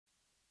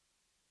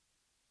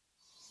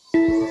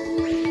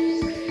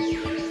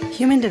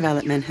Human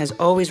development has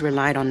always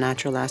relied on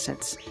natural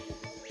assets.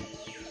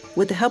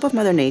 With the help of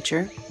Mother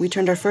Nature, we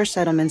turned our first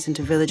settlements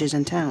into villages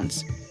and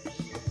towns,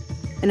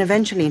 and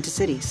eventually into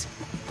cities.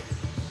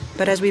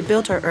 But as we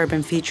built our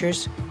urban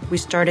features, we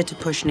started to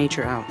push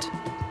nature out.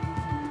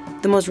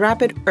 The most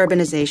rapid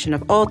urbanization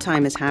of all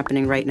time is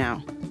happening right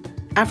now.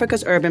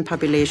 Africa's urban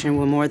population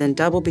will more than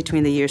double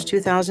between the years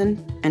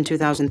 2000 and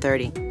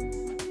 2030.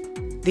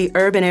 The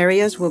urban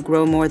areas will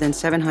grow more than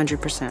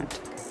 700%.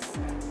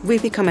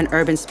 We've become an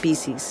urban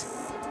species,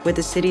 with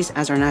the cities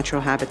as our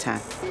natural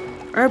habitat.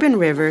 Urban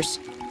rivers,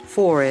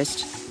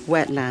 forests,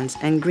 wetlands,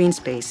 and green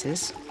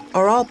spaces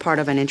are all part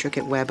of an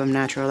intricate web of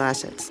natural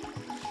assets.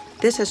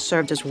 This has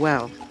served us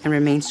well and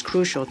remains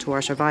crucial to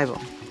our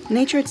survival.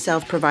 Nature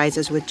itself provides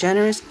us with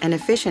generous and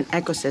efficient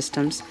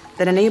ecosystems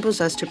that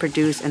enables us to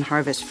produce and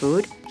harvest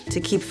food,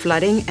 to keep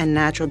flooding and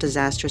natural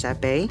disasters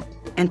at bay,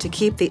 and to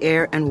keep the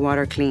air and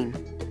water clean.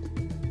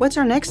 What's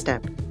our next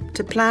step?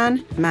 To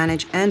plan,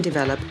 manage, and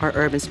develop our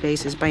urban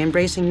spaces by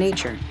embracing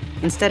nature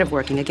instead of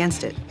working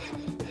against it.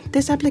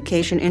 This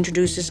application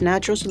introduces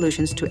natural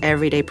solutions to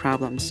everyday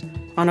problems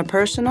on a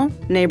personal,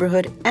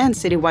 neighborhood, and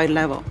citywide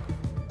level.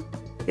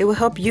 It will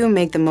help you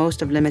make the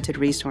most of limited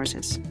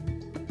resources.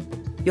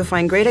 You'll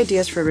find great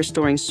ideas for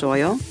restoring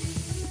soil,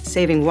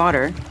 saving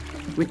water,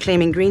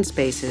 reclaiming green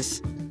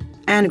spaces,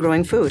 and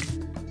growing food.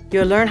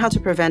 You'll learn how to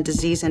prevent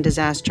disease and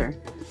disaster,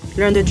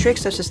 learn the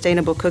tricks of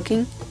sustainable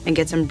cooking, and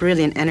get some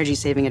brilliant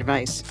energy-saving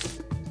advice.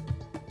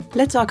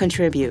 Let's all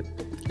contribute.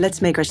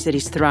 Let's make our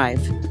cities thrive.